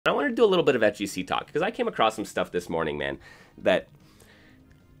I wanted to do a little bit of FGC talk because I came across some stuff this morning, man, that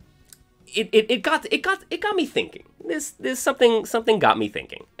it got me thinking. This something got me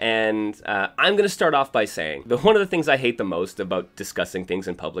thinking, and I'm gonna start off by saying one of the things I hate the most about discussing things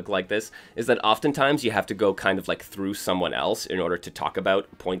in public like this is that oftentimes you have to go kind of like through someone else in order to talk about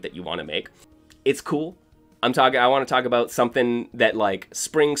a point that you want to make. It's cool. I want to talk about something that like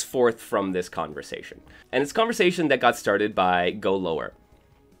springs forth from this conversation, and it's a conversation that got started by Go Lower.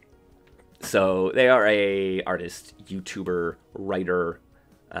 So they are a artist, YouTuber, writer,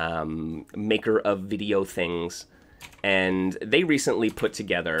 maker of video things, and they recently put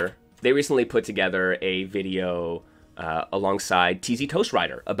together a video alongside TZ Toast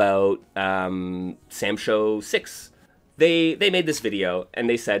Rider about Sam Show 6. They made this video and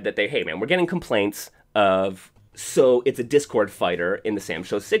they said that hey man, we're getting complaints of so it's a Discord fighter in the Sam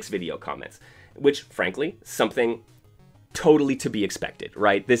Show 6 video comments, which frankly something totally to be expected,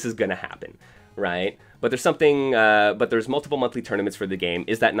 right? This is gonna happen, right? But there's multiple monthly tournaments for the game.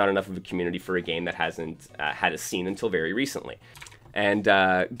 Is that not enough of a community for a game that hasn't had a scene until very recently? And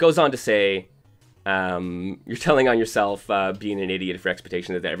goes on to say, you're telling on yourself being an idiot for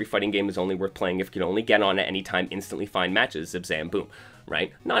expectation that every fighting game is only worth playing if you can only get on at any time, instantly find matches, zip, zam, boom,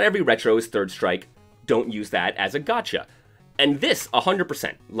 right? Not every retro is Third Strike. Don't use that as a gotcha. And this,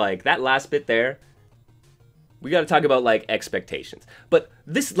 100%, like that last bit there, we got to talk about like expectations, but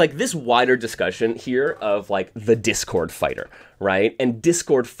this wider discussion here of like the Discord fighter, right? And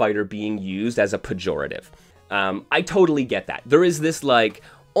Discord fighter being used as a pejorative. I totally get that. There is this like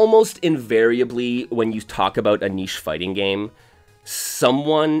almost invariably when you talk about a niche fighting game,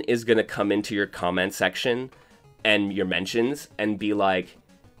 someone is going to come into your comment section and your mentions and be like,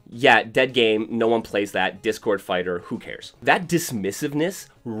 yeah, dead game, no one plays that, Discord fighter, who cares? That dismissiveness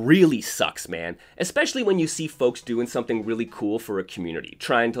really sucks, man. Especially when you see folks doing something really cool for a community,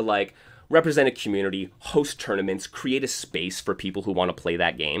 trying to like represent a community, host tournaments, create a space for people who want to play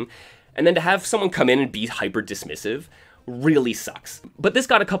that game. And then to have someone come in and be hyper dismissive really sucks. But this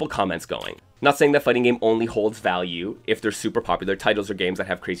got a couple comments going. Not saying that fighting game only holds value if they're super popular titles or games that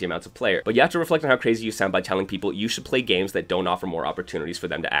have crazy amounts of player, but you have to reflect on how crazy you sound by telling people you should play games that don't offer more opportunities for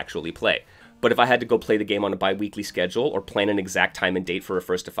them to actually play. But if I had to go play the game on a bi-weekly schedule or plan an exact time and date for a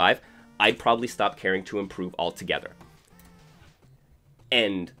 1st to 5, I'd probably stop caring to improve altogether.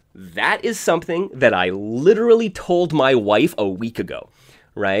 And that is something that I literally told my wife a week ago,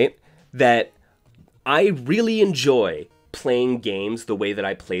 right? That I really enjoy playing games the way that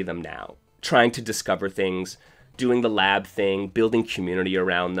I play them now. Trying to discover things, doing the lab thing, building community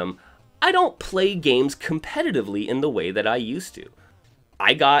around them. I don't play games competitively in the way that I used to.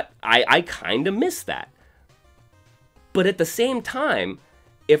 I kind of miss that. But at the same time,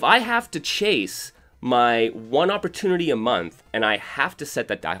 if I have to chase my one opportunity a month and I have to set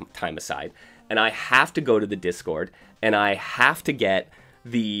that time aside and I have to go to the Discord and I have to get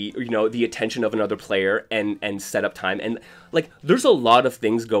the attention of another player and set up time, and like there's a lot of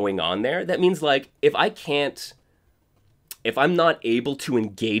things going on there. That means like if I'm not able to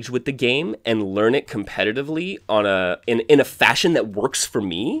engage with the game and learn it competitively in a fashion that works for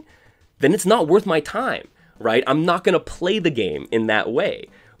me, then it's not worth my time, right? I'm not gonna play the game in that way,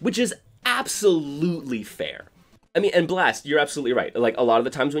 which is absolutely fair. I mean, and Blast, you're absolutely right. Like, a lot of the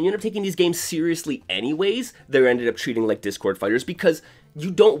times when you end up taking these games seriously anyways, they're ended up treating like Discord fighters because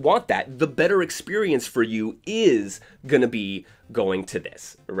you don't want that. The better experience for you is gonna be going to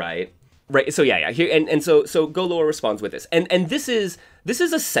this, right? Right, so yeah. Here, and so Go Lower responds with this. And this is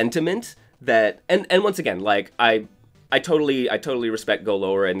a sentiment that, and once again, like, I totally respect Go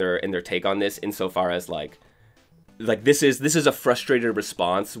Lower and their take on this insofar as like this is a frustrated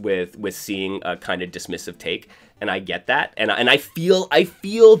response with seeing a kind of dismissive take, and I get that, and I feel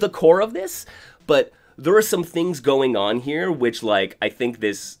the core of this, but there are some things going on here which like I think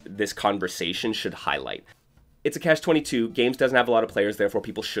this conversation should highlight. It's a catch-22. Games doesn't have a lot of players, therefore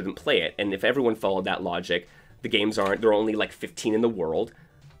people shouldn't play it. And if everyone followed that logic, the games there are only like 15 in the world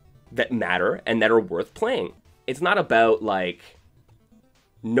that matter and that are worth playing. It's not about like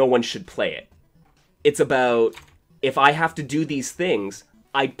no one should play it. It's about if I have to do these things,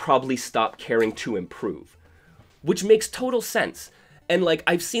 I'd probably stop caring to improve, which makes total sense. And like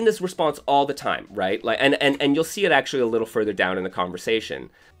I've seen this response all the time, right? Like and you'll see it actually a little further down in the conversation.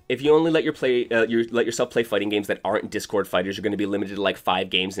 If you only let yourself play fighting games that aren't Discord fighters, you're going to be limited to like 5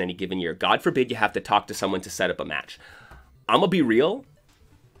 games in any given year. God forbid you have to talk to someone to set up a match. I'm gonna be real.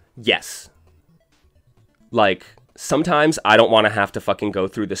 Yes. Like sometimes I don't want to have to fucking go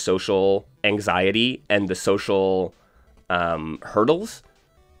through the social anxiety and the social hurdles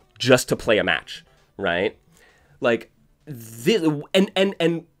just to play a match, right? Like this,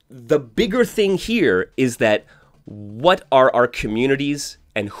 and the bigger thing here is that what are our communities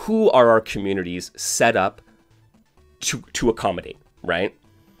and who are our communities set up to accommodate, right?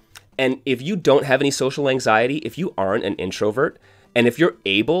 And if you don't have any social anxiety, if you aren't an introvert, and if you're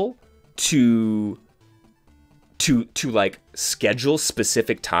able to like schedule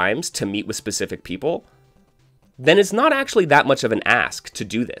specific times to meet with specific people, then it's not actually that much of an ask to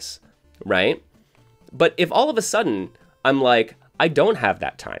do this, right? But if all of a sudden I'm like, I don't have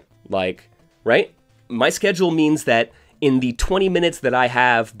that time, like, right? My schedule means that in the 20 minutes that I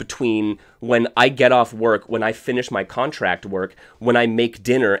have between when I get off work, when I finish my contract work, when I make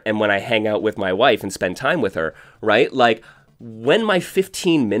dinner, and when I hang out with my wife and spend time with her, right? Like, when my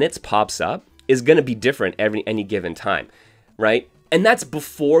 15 minutes pops up is going to be different any given time, right? And that's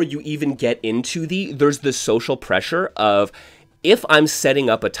before you even get into there's the social pressure of, if I'm setting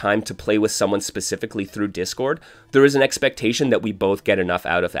up a time to play with someone specifically through Discord, there is an expectation that we both get enough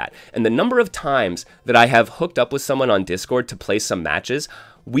out of that. And the number of times that I have hooked up with someone on Discord to play some matches,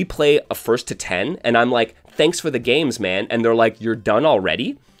 we play a 1st to 10, and I'm like, thanks for the games, man. And they're like, you're done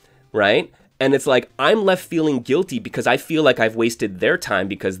already, right? And it's like, I'm left feeling guilty because I feel like I've wasted their time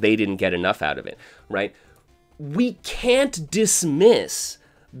because they didn't get enough out of it, right? We can't dismiss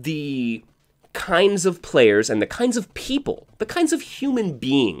the kinds of players and the kinds of people, the kinds of human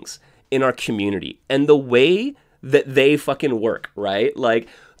beings in our community and the way that they fucking work, right? Like,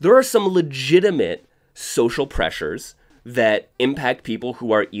 there are some legitimate social pressures that impact people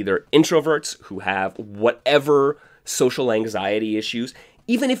who are either introverts, who have whatever social anxiety issues.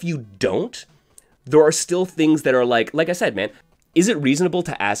 Even if you don't, there are still things that are like I said, man, is it reasonable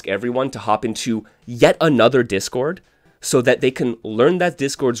to ask everyone to hop into yet another Discord so that they can learn that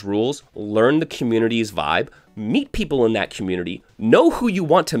Discord's rules, learn the community's vibe, meet people in that community, know who you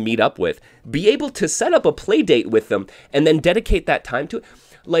want to meet up with, be able to set up a play date with them, and then dedicate that time to it?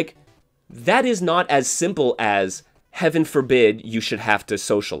 Like, that is not as simple as, heaven forbid, you should have to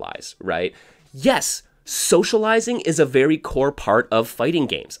socialize, right? Yes, socializing is a very core part of fighting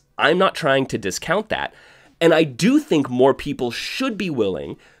games. I'm not trying to discount that. And I do think more people should be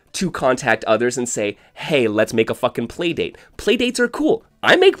willing to contact others and say, hey, let's make a fucking play date. Play dates are cool.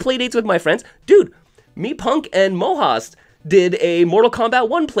 I make play dates with my friends. Dude, me, Punk, and Mohast did a Mortal Kombat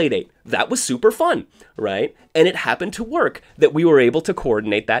 1 play date. That was super fun, right? And it happened to work that we were able to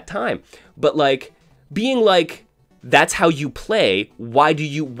coordinate that time. But like, being like, that's how you play,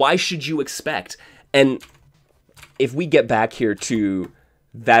 why should you expect? And if we get back here to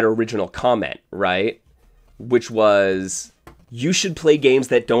that original comment, right? Which was, you should play games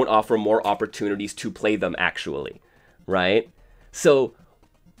that don't offer more opportunities to play them actually, right? So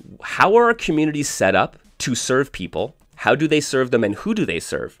how are our communities set up to serve people? How do they serve them and who do they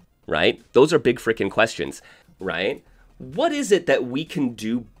serve, right? Those are big freaking questions, right? What is it that we can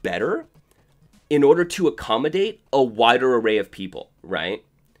do better in order to accommodate a wider array of people, right?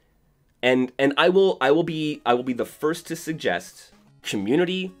 And I will be the first to suggest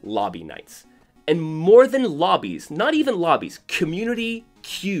community lobby nights. And more than lobbies, not even lobbies, community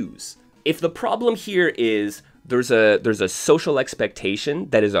queues. If the problem here is there's a social expectation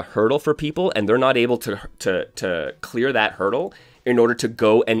that is a hurdle for people and they're not able to clear that hurdle in order to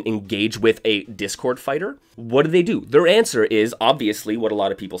go and engage with a Discord fighter, what do? Their answer is obviously what a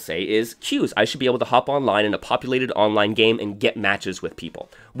lot of people say is queues. I should be able to hop online in a populated online game and get matches with people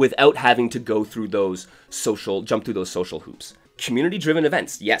without having to jump through those social hoops. Community-driven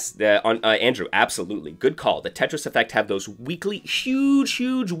events, yes, Andrew, absolutely, good call. The Tetris Effect have those weekly, huge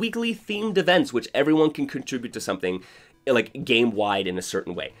weekly themed events which everyone can contribute to something like game-wide in a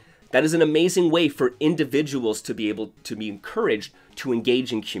certain way. That is an amazing way for individuals to be able to be encouraged to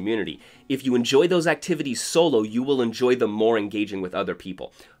engage in community. If you enjoy those activities solo, you will enjoy them more engaging with other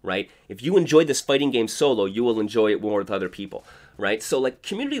people, right? If you enjoy this fighting game solo, you will enjoy it more with other people, right? So like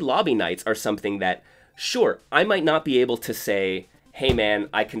community lobby nights are something that, sure, I might not be able to say, hey man,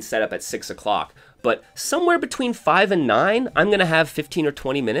 I can set up at 6 o'clock, but somewhere between 5 and 9, I'm going to have 15 or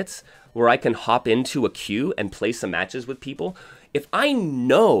 20 minutes where I can hop into a queue and play some matches with people. If I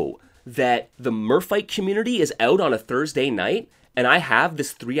know that the Murphite community is out on a Thursday night and I have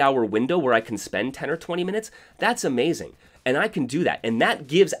this 3-hour window where I can spend 10 or 20 minutes, that's amazing. And I can do that. And that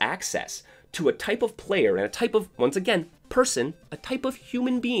gives access to a type of player and a type of, once again, person, a type of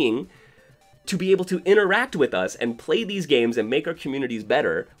human being to be able to interact with us and play these games and make our communities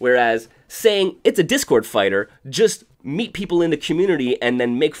better. Whereas saying it's a Discord fighter, just meet people in the community and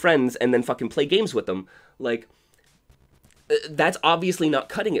then make friends and then fucking play games with them, like, that's obviously not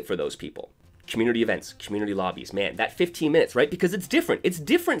cutting it for those people. Community events, community lobbies, man, that 15 minutes, right? Because it's different. It's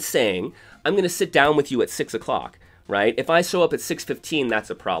different saying, I'm going to sit down with you at 6 o'clock, right? If I show up at 6:15, that's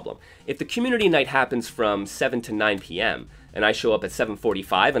a problem. If the community night happens from 7 to 9 p.m. and I show up at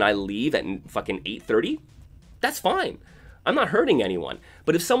 7:45 and I leave at fucking 8:30, that's fine. I'm not hurting anyone.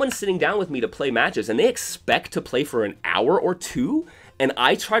 But if someone's sitting down with me to play matches and they expect to play for an hour or two, and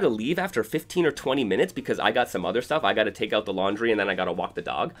I try to leave after 15 or 20 minutes because I got some other stuff, I got to take out the laundry and then I got to walk the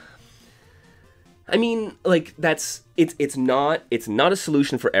dog. I mean, like, it's not a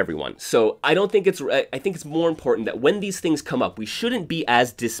solution for everyone. So I think it's more important that when these things come up, we shouldn't be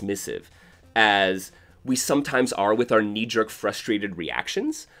as dismissive as we sometimes are with our knee-jerk frustrated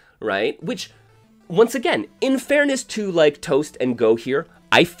reactions, right? Which, once again, in fairness to like Toast and Go here,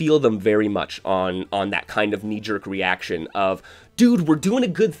 I feel them very much on that kind of knee-jerk reaction of, dude, we're doing a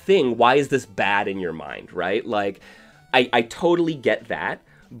good thing. Why is this bad in your mind, right? Like, I totally get that,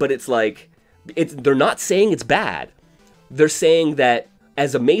 but it's like, they're not saying it's bad. They're saying that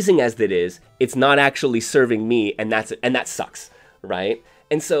as amazing as it is, it's not actually serving me, and that sucks, right?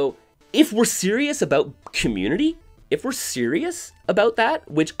 And so if we're serious about community, if we're serious about that,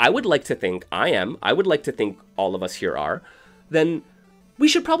 which I would like to think I am, I would like to think all of us here are, then we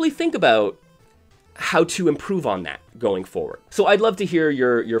should probably think about how to improve on that going forward. So I'd love to hear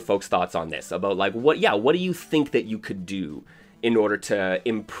your folks' thoughts on this, about like, what do you think that you could do in order to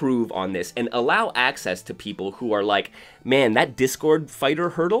improve on this and allow access to people who are like, man, that Discord fighter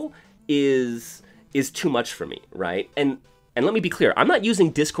hurdle is too much for me, right? And let me be clear, I'm not using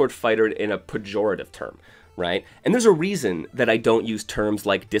Discord fighter in a pejorative term, right? And there's a reason that I don't use terms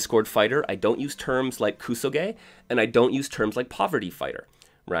like Discord fighter, I don't use terms like kusoge, and I don't use terms like poverty fighter,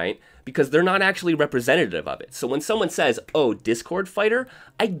 right? Because they're not actually representative of it. So when someone says, oh, Discord fighter,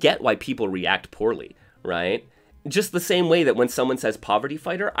 I get why people react poorly, right? Just the same way that when someone says poverty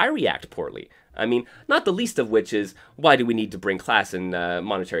fighter, I react poorly. I mean, not the least of which is, why do we need to bring class and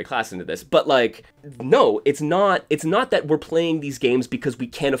monetary class into this? But like, no, it's not that we're playing these games because we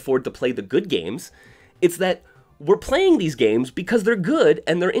can't afford to play the good games. It's that we're playing these games because they're good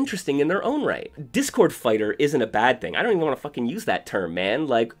and they're interesting in their own right. Discord fighter isn't a bad thing. I don't even want to fucking use that term, man.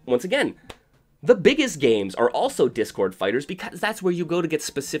 Like, once again, the biggest games are also Discord fighters because that's where you go to get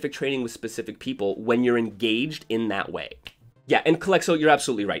specific training with specific people when you're engaged in that way. Yeah, and Calexo, you're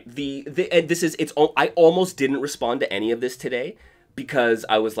absolutely right. I almost didn't respond to any of this today because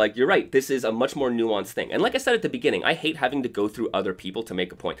I was like, you're right, this is a much more nuanced thing. And like I said at the beginning, I hate having to go through other people to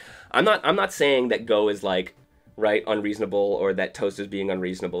make a point. I'm not saying that Go is like, right, unreasonable, or that Toast is being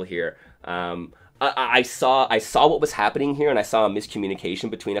unreasonable here. I saw what was happening here, and I saw a miscommunication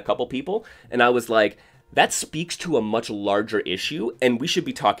between a couple people, and I was like, that speaks to a much larger issue, and we should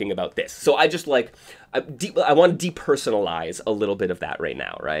be talking about this. So I just like, I want to depersonalize a little bit of that right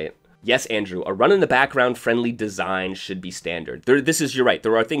now, right? Yes, Andrew, a run-in-the-background friendly design should be standard. You're right,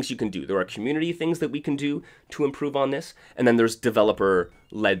 there are things you can do. There are community things that we can do to improve on this, and then there's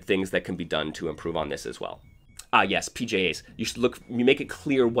developer-led things that can be done to improve on this as well. Yes, PJAs. You make it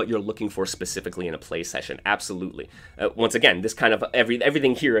clear what you're looking for specifically in a play session. Absolutely. Once again, this kind of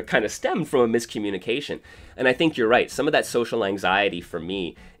everything here kind of stemmed from a miscommunication. And I think you're right. Some of that social anxiety for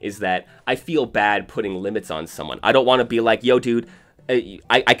me is that I feel bad putting limits on someone. I don't want to be like, yo, dude,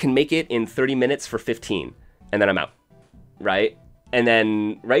 I can make it in 30 minutes for 15, and then I'm out, right? And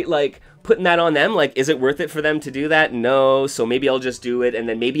then, right, like, putting that on them, like, is it worth it for them to do that? No, so maybe I'll just do it, and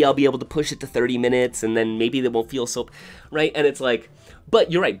then maybe I'll be able to push it to 30 minutes, and then maybe they won't feel so, right? And it's like, but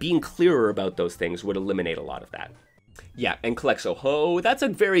you're right, being clearer about those things would eliminate a lot of that. Yeah, and Calexo, that's a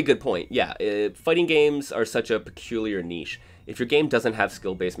very good point. Yeah, fighting games are such a peculiar niche. If your game doesn't have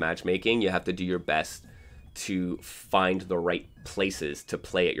skill-based matchmaking, you have to do your best to find the right places to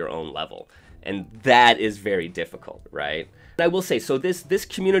play at your own level. And that is very difficult, right? I will say, so this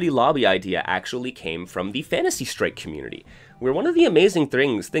community lobby idea actually came from the Fantasy Strike community, where one of the amazing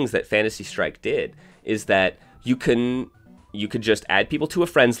things that Fantasy Strike did is that you could just add people to a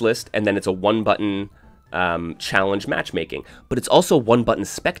friends list, and then it's a one-button challenge matchmaking, but it's also one-button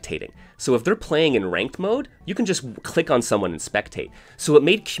spectating. So if they're playing in ranked mode, you can just click on someone and spectate. So it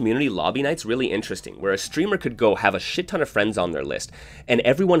made community lobby nights really interesting, where a streamer could go have a shit ton of friends on their list, and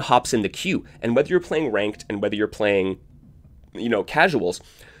everyone hops in the queue. And whether you're playing ranked and whether you're playing, casuals,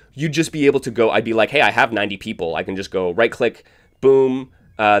 you'd just be able to go, I'd be like, hey, I have 90 people. I can just go right-click, boom,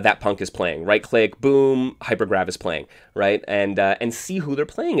 that punk is playing. Right-click, boom, Hypergrav is playing, right? And see who they're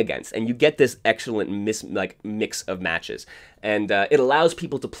playing against. And you get this excellent mix of matches. And it allows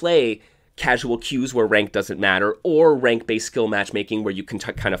people to play casual queues where rank doesn't matter, or rank-based skill matchmaking where you can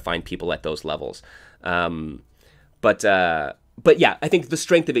kind of find people at those levels. But But yeah, I think the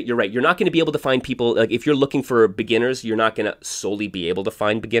strength of it, you're right. You're not going to be able to find people, like if you're looking for beginners, you're not going to solely be able to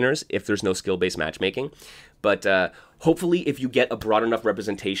find beginners if there's no skill-based matchmaking. But hopefully if you get a broad enough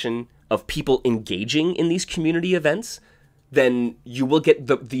representation of people engaging in these community events, then you will get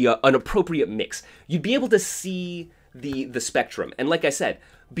an appropriate mix. You'd be able to see the spectrum. And like I said,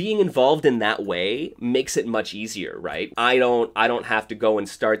 being involved in that way makes it much easier, right? I don't have to go and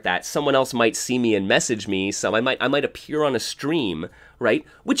start that. Someone else might see me and message me. I might appear on a stream, right?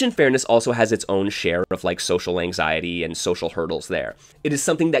 Which in fairness also has its own share of like social anxiety and social hurdles there. It is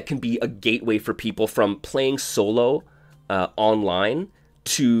something that can be a gateway for people from playing solo online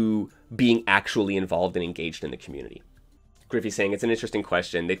to being actually involved and engaged in the community. Griffey saying, it's an interesting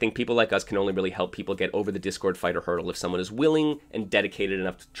question. They think people like us can only really help people get over the Discord fighter hurdle if someone is willing and dedicated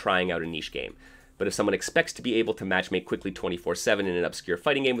enough to trying out a niche game. But if someone expects to be able to matchmake quickly 24/7 in an obscure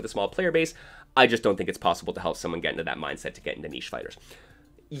fighting game with a small player base, I just don't think it's possible to help someone get into that mindset to get into niche fighters.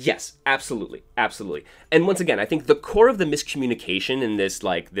 Yes, absolutely, absolutely. And once again, I think the core of the miscommunication in this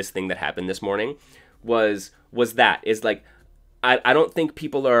thing that happened this morning was I don't think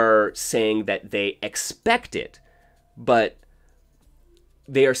people are saying that they expect it, but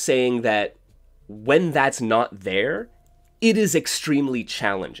they are saying that when that's not there, it is extremely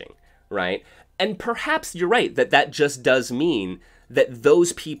challenging, right? And perhaps you're right that just does mean that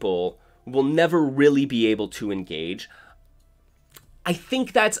those people will never really be able to engage. I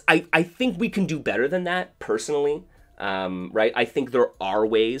think I think we can do better than that personally, right? I think there are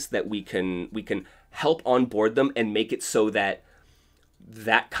ways that we can help onboard them and make it so that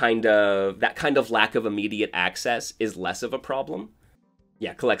that kind of lack of immediate access is less of a problem.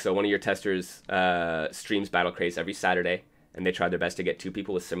 Yeah, Calexo, one of your testers, streams Battle Craze every Saturday, and they try their best to get 2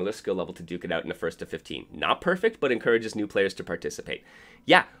 people with similar skill level to duke it out in a 1st to 15. Not perfect, but encourages new players to participate.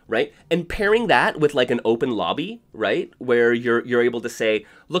 Yeah, right? And pairing that with like an open lobby, right? Where you're able to say,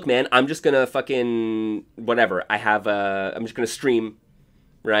 look, man, I'm just gonna fucking whatever. I'm just gonna stream,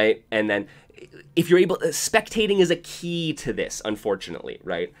 right? And then if you're able, spectating is a key to this, unfortunately,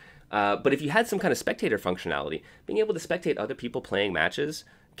 right? But if you had some kind of spectator functionality, being able to spectate other people playing matches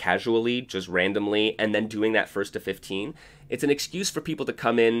casually, just randomly, and then doing that 1st to 15, it's an excuse for people to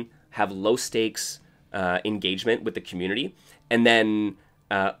come in, have low stakes engagement with the community, and then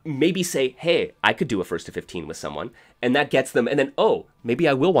maybe say, hey, I could do a 1st to 15 with someone, and that gets them, and then, oh, maybe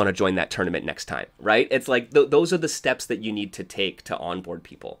I will want to join that tournament next time, right? It's like those are the steps that you need to take to onboard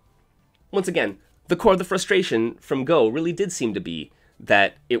people. Once again, the core of the frustration from Go really did seem to be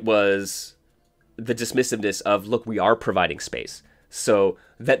that it was the dismissiveness of, look, we are providing space. So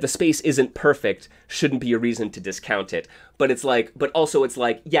that the space isn't perfect shouldn't be a reason to discount it. But also it's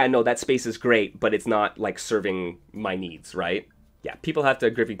like, yeah, no, that space is great, but it's not like serving my needs, right? Yeah, people have to,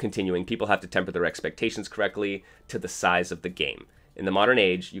 Griffey continuing, people have to temper their expectations correctly to the size of the game. In the modern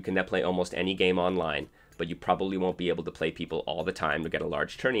age, you can net play almost any game online, but you probably won't be able to play people all the time to get a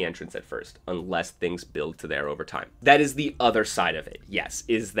large tourney entrance at first, unless things build to there over time. That is the other side of it, yes,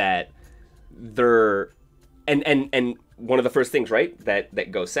 is that and one of the first things, right,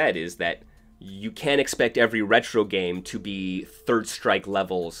 that Go said is that you can't expect every retro game to be third strike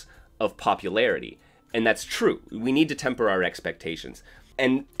levels of popularity. And that's true. We need to temper our expectations.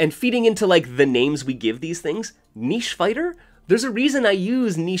 And feeding into like the names we give these things, niche fighter, there's a reason I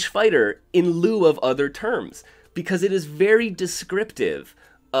use niche fighter in lieu of other terms, because it is very descriptive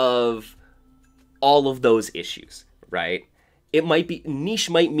of all of those issues, right? It might be, niche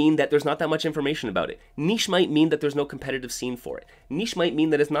might mean that there's not that much information about it. Niche might mean that there's no competitive scene for it. Niche might mean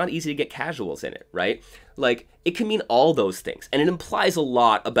that it's not easy to get casuals in it, right? Like, it can mean all those things. And it implies a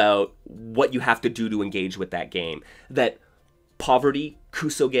lot about what you have to do to engage with that game. That poverty,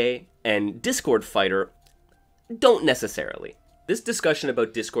 kusoge, and Discord fighter don't necessarily. This discussion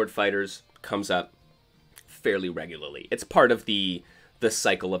about Discord fighters comes up fairly regularly. It's part of the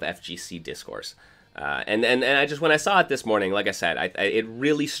cycle of FGC discourse. And I just, when I saw it this morning, like I said, it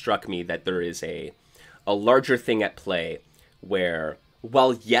really struck me that there is a larger thing at play where,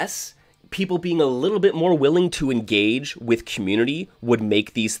 while yes, people being a little bit more willing to engage with community would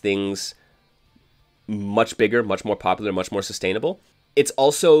make these things much bigger, much more popular, much more sustainable, it's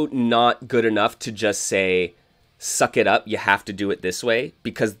also not good enough to just say, suck it up, you have to do it this way,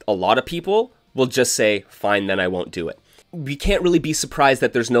 because a lot of people will just say, fine, then I won't do it. We can't really be surprised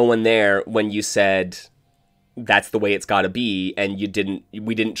that there's no one there when you said that's the way it's got to be, and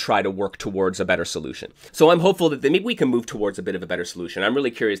we didn't try to work towards a better solution. So I'm hopeful that maybe we can move towards a bit of a better solution. I'm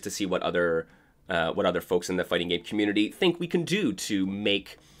really curious to see what other folks in the fighting game community think we can do to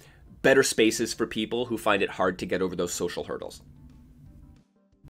make better spaces for people who find it hard to get over those social hurdles.